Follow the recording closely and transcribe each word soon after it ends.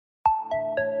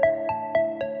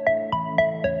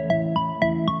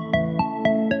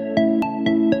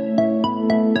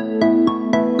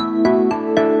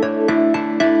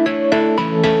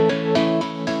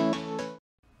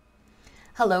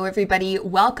Hello everybody,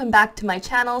 welcome back to my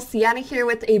channel. Sienna here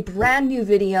with a brand new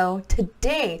video.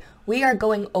 Today we are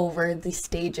going over the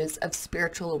stages of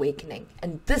spiritual awakening,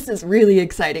 and this is really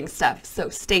exciting stuff, so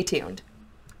stay tuned.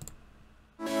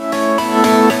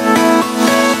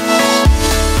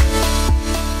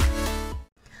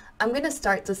 I'm going to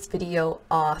start this video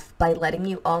off by letting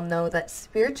you all know that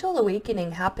spiritual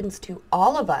awakening happens to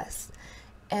all of us.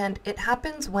 And it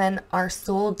happens when our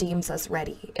soul deems us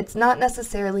ready. It's not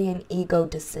necessarily an ego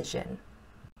decision.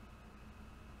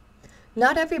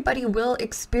 Not everybody will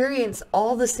experience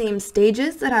all the same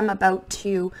stages that I'm about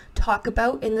to talk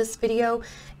about in this video,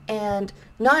 and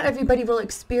not everybody will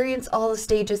experience all the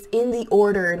stages in the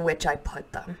order in which I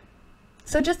put them.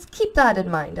 So just keep that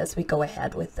in mind as we go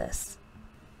ahead with this.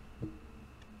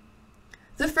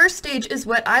 The first stage is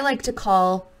what I like to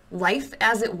call life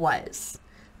as it was.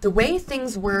 The way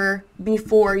things were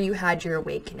before you had your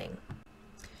awakening.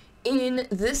 In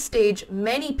this stage,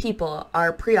 many people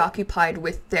are preoccupied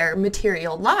with their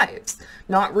material lives,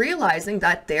 not realizing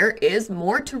that there is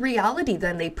more to reality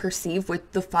than they perceive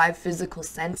with the 5 physical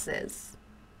senses.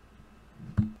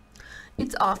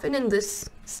 It's often in this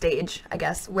stage, I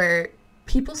guess, where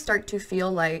people start to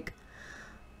feel like,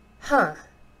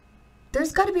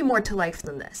 there's got to be more to life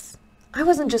than this. I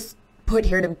wasn't just put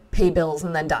here to pay bills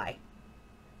and then die.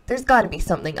 There's got to be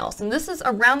something else. And this is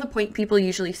around the point people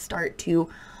usually start to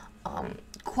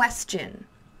question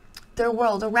their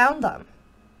world around them.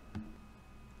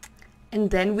 And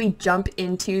then we jump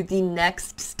into the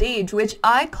next stage, which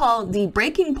I call the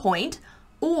breaking point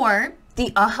or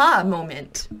the aha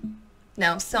moment.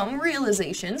 Now, some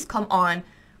realizations come on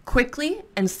quickly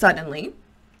and suddenly.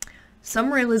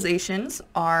 Some realizations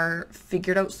are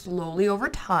figured out slowly over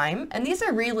time, and these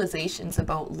are realizations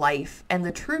about life and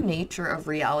the true nature of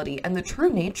reality and the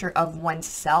true nature of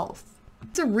oneself.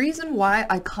 It's a reason why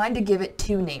I kind of give it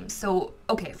 2 names. So,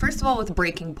 okay, first of all, with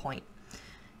breaking point.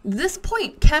 This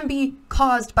point can be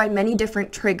caused by many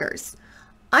different triggers.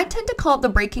 I tend to call it the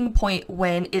breaking point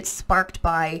when it's sparked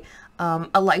by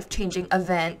a life-changing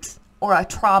event or a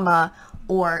trauma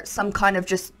or some kind of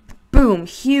just boom,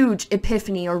 huge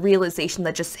epiphany or realization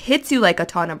that just hits you like a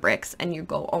ton of bricks and you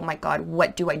go, oh my God,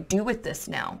 what do I do with this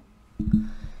now?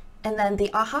 And then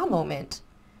the aha moment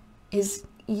is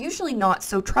usually not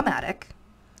so traumatic.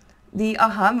 The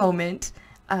aha moment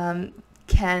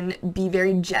can be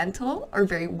very gentle or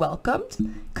very welcomed,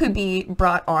 could be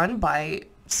brought on by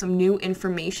some new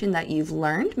information that you've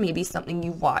learned, maybe something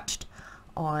you watched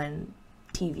on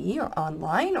TV or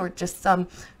online, or just some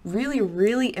really,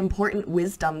 really important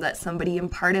wisdom that somebody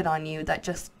imparted on you that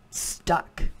just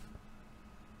stuck.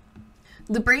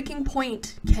 The breaking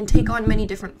point can take on many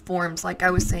different forms. Like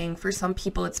I was saying, for some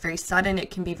people it's very sudden,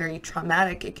 it can be very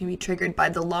traumatic, it can be triggered by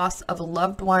the loss of a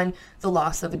loved one, the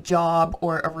loss of a job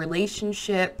or a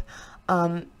relationship,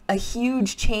 a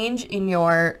huge change in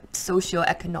your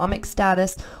socioeconomic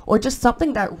status, or just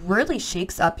something that really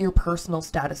shakes up your personal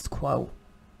status quo.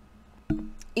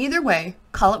 Either way,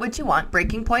 call it what you want,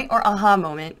 breaking point or aha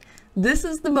moment. This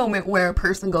is the moment where a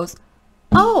person goes,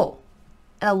 oh,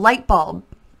 and a light bulb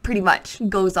pretty much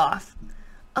goes off.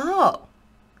 Oh,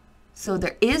 so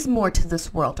there is more to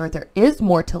this world, or there is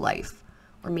more to life,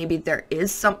 or maybe there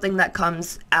is something that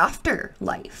comes after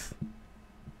life.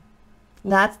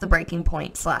 That's the breaking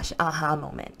point / aha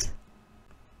moment.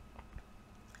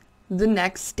 The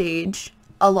next stage,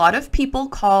 a lot of people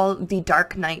call the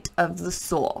dark night of the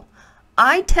soul.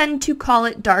 I tend to call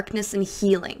it darkness and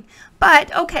healing,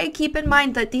 but okay, keep in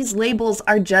mind that these labels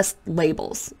are just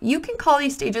labels. You can call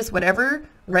these stages whatever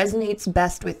resonates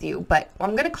best with you, but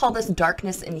I'm going to call this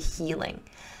darkness and healing.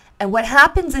 And what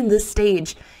happens in this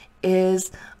stage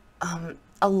is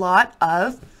a lot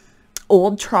of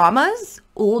old traumas,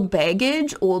 old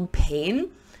baggage, old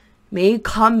pain may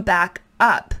come back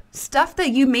up. Stuff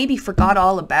that you maybe forgot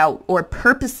all about or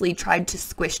purposely tried to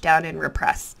squish down and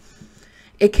repress.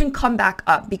 It can come back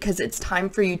up because it's time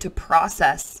for you to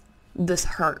process this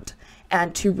hurt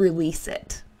and to release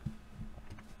it.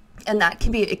 And that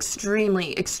can be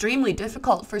extremely, extremely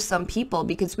difficult for some people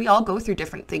because we all go through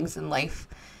different things in life.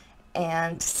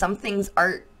 And some things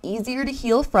are easier to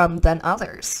heal from than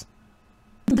others.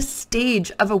 The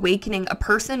stage of awakening, a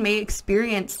person may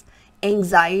experience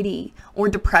anxiety or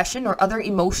depression or other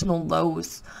emotional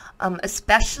lows,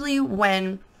 especially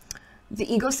when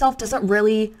the ego self doesn't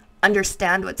really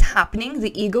understand what's happening.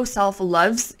 The ego self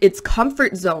loves its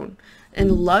comfort zone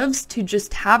and loves to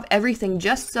just have everything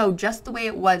just the way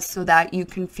it was so that you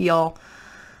can feel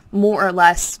more or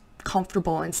less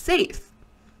comfortable and safe.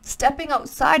 Stepping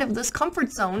outside of this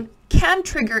comfort zone can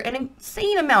trigger an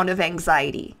insane amount of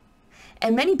anxiety.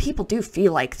 And many people do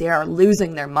feel like they are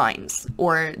losing their minds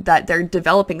or that they're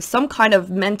developing some kind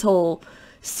of mental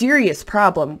serious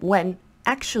problem when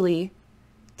actually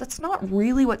that's not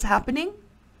really what's happening.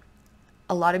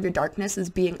 A lot of your darkness is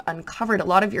being uncovered. A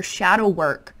lot of your shadow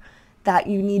work that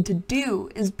you need to do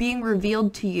is being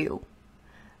revealed to you.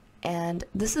 And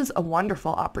this is a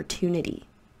wonderful opportunity.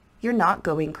 You're not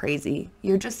going crazy.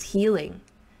 You're just healing.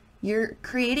 You're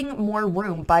creating more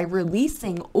room by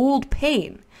releasing old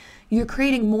pain. You're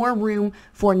creating more room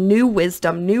for new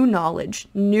wisdom, new knowledge,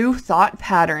 new thought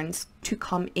patterns to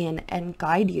come in and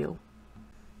guide you.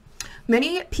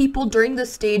 Many people during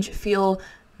this stage feel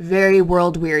very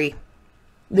world weary.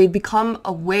 They become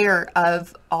aware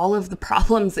of all of the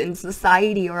problems in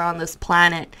society or on this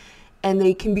planet, and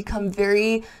they can become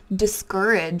very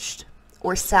discouraged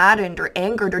or saddened or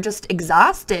angered or just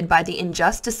exhausted by the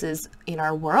injustices in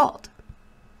our world.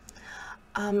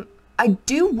 I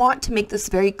do want to make this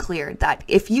very clear that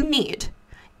if you need,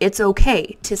 it's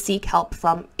okay to seek help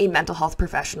from a mental health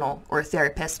professional or a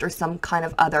therapist or some kind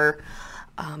of other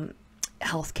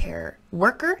healthcare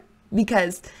worker,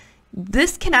 because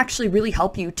this can actually really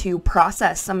help you to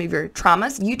process some of your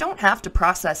traumas. You don't have to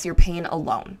process your pain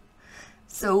alone.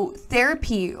 So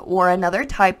therapy or another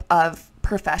type of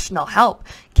professional help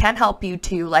can help you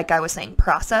to, like I was saying,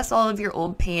 process all of your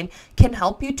old pain, can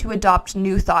help you to adopt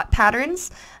new thought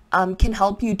patterns, can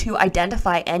help you to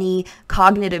identify any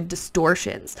cognitive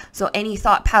distortions. So any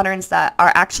thought patterns that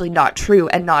are actually not true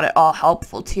and not at all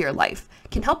helpful to your life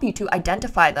can help you to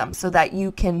identify them so that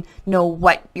you can know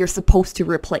what you're supposed to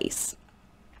replace.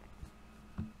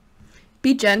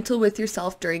 Be gentle with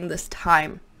yourself during this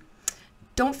time.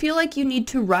 Don't feel like you need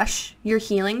to rush your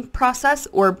healing process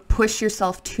or push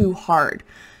yourself too hard.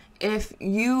 If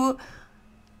you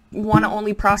want to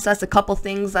only process a couple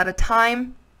things at a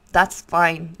time, that's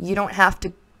fine. You don't have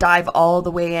to dive all the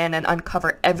way in and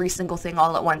uncover every single thing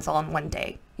all at once, all in one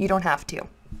day. You don't have to.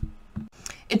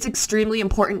 It's extremely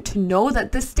important to know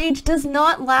that this stage does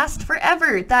not last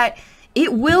forever, that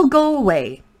it will go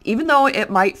away. Even though it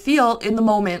might feel in the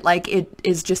moment like it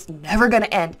is just never going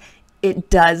to end, it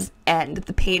does end.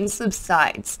 The pain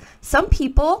subsides. Some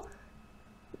people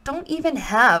don't even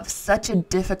have such a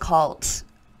difficult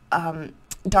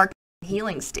dark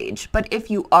healing stage, but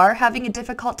if you are having a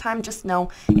difficult time, just know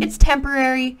it's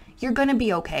temporary. You're going to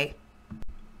be okay.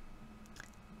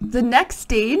 The next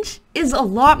stage is a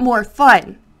lot more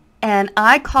fun, and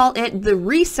I call it the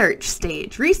research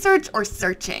stage. Research or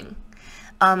searching.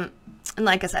 And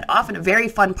like I said, often a very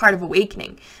fun part of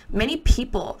awakening. Many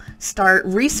people start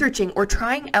researching or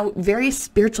trying out various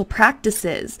spiritual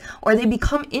practices, or they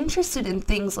become interested in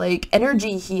things like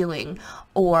energy healing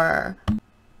or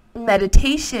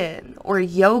meditation or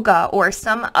yoga or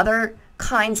some other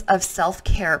kinds of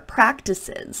self-care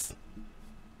practices.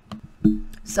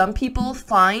 Some people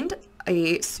find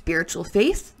a spiritual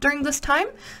faith during this time.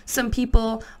 Some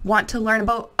people want to learn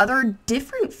about other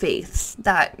different faiths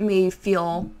that may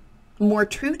feel more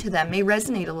true to them, may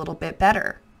resonate a little bit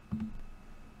better.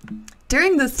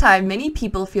 During this time, many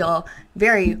people feel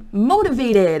very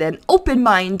motivated and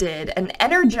open-minded and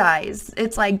energized.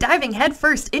 It's like diving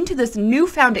headfirst into this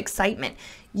newfound excitement.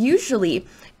 Usually,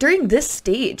 during this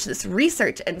stage, this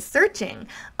research and searching,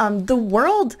 the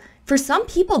world, for some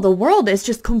people, the world is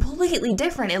just completely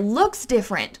different. It looks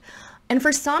different. And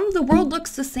for some, the world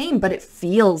looks the same, but it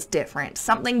feels different.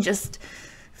 Something just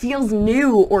feels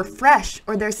new or fresh,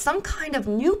 or there's some kind of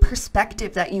new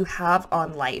perspective that you have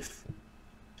on life.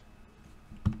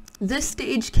 This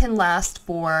stage can last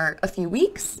for a few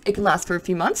weeks. It can last for a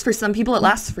few months. For some people, it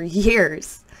lasts for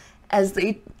years as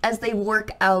they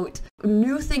work out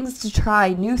new things to try,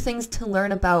 new things to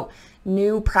learn about,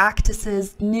 new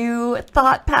practices, new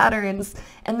thought patterns,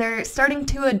 and they're starting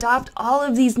to adopt all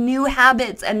of these new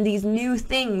habits and these new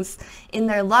things in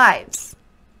their lives.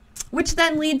 Which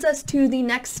then leads us to the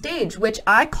next stage, which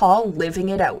I call living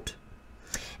it out.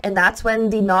 And that's when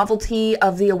the novelty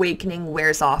of the awakening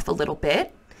wears off a little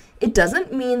bit. It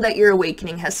doesn't mean that your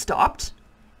awakening has stopped.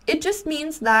 It just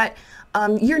means that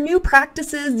your new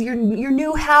practices, your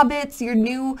new habits, your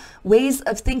new ways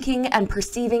of thinking and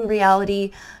perceiving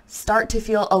reality start to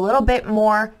feel a little bit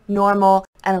more normal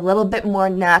and a little bit more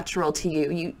natural to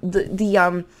you.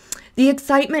 The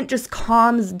excitement just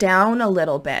calms down a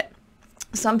little bit.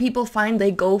 Some people find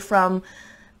they go from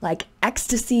like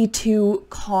ecstasy to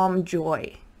calm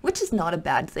joy, which is not a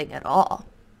bad thing at all.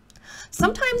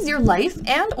 Sometimes your life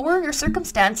and or your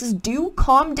circumstances do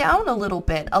calm down a little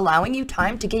bit, allowing you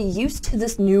time to get used to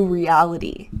this new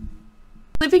reality.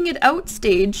 Living it out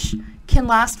stage can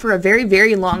last for a very,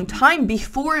 very long time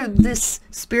before this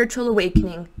spiritual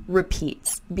awakening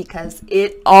repeats, because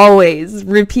it always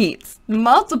repeats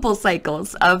multiple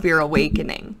cycles of your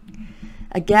awakening.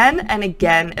 Again and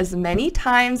again, as many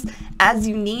times as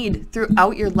you need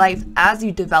throughout your life, as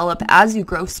you develop, as you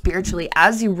grow spiritually,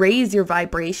 as you raise your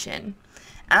vibration,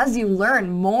 as you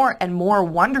learn more and more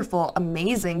wonderful,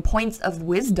 amazing points of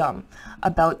wisdom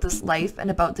about this life and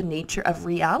about the nature of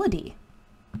reality.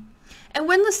 And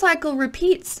when the cycle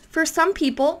repeats, for some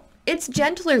people, it's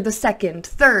gentler the second,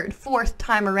 third, fourth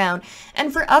time around.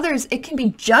 And for others, it can be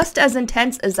just as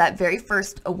intense as that very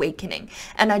first awakening.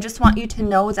 And I just want you to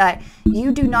know that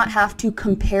you do not have to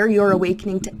compare your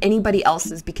awakening to anybody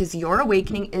else's, because your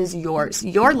awakening is yours.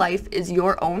 Your life is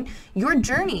your own. Your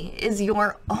journey is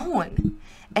your own.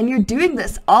 And you're doing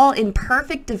this all in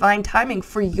perfect divine timing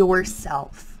for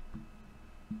yourself.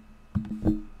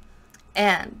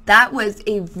 And that was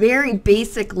a very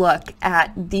basic look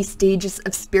at the stages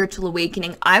of spiritual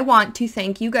awakening. I want to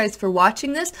thank you guys for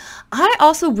watching this. I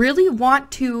also really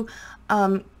want to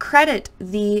credit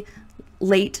the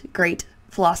late, great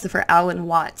philosopher Alan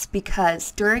Watts,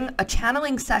 because during a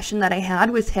channeling session that I had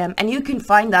with him, and you can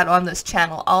find that on this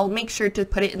channel, I'll make sure to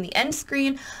put it in the end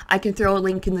screen. I can throw a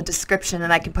link in the description,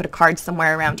 and I can put a card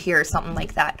somewhere around here or something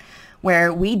like that,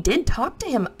 where we did talk to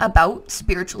him about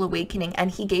spiritual awakening, and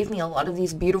he gave me a lot of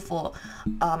these beautiful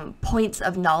points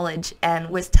of knowledge and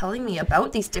was telling me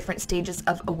about these different stages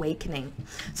of awakening.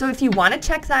 So if you want to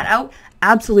check that out,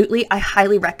 absolutely, I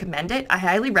highly recommend it. I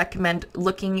highly recommend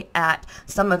looking at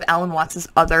some of Alan Watts'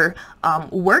 other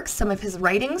works, some of his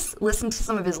writings, listen to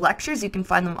some of his lectures. You can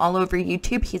find them all over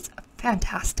YouTube. He's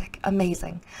fantastic,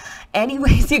 amazing.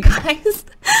 Anyways, you guys,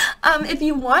 if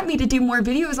you want me to do more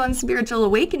videos on spiritual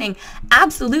awakening,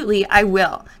 absolutely I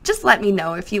will. Just let me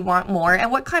know if you want more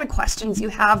and what kind of questions you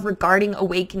have regarding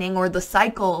awakening or the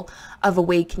cycle of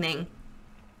awakening.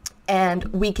 And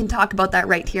we can talk about that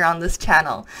right here on this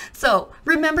channel. So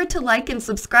remember to like and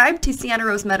subscribe to Sienna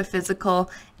Rose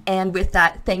Metaphysical. And with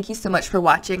that, thank you so much for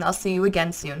watching. I'll see you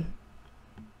again soon.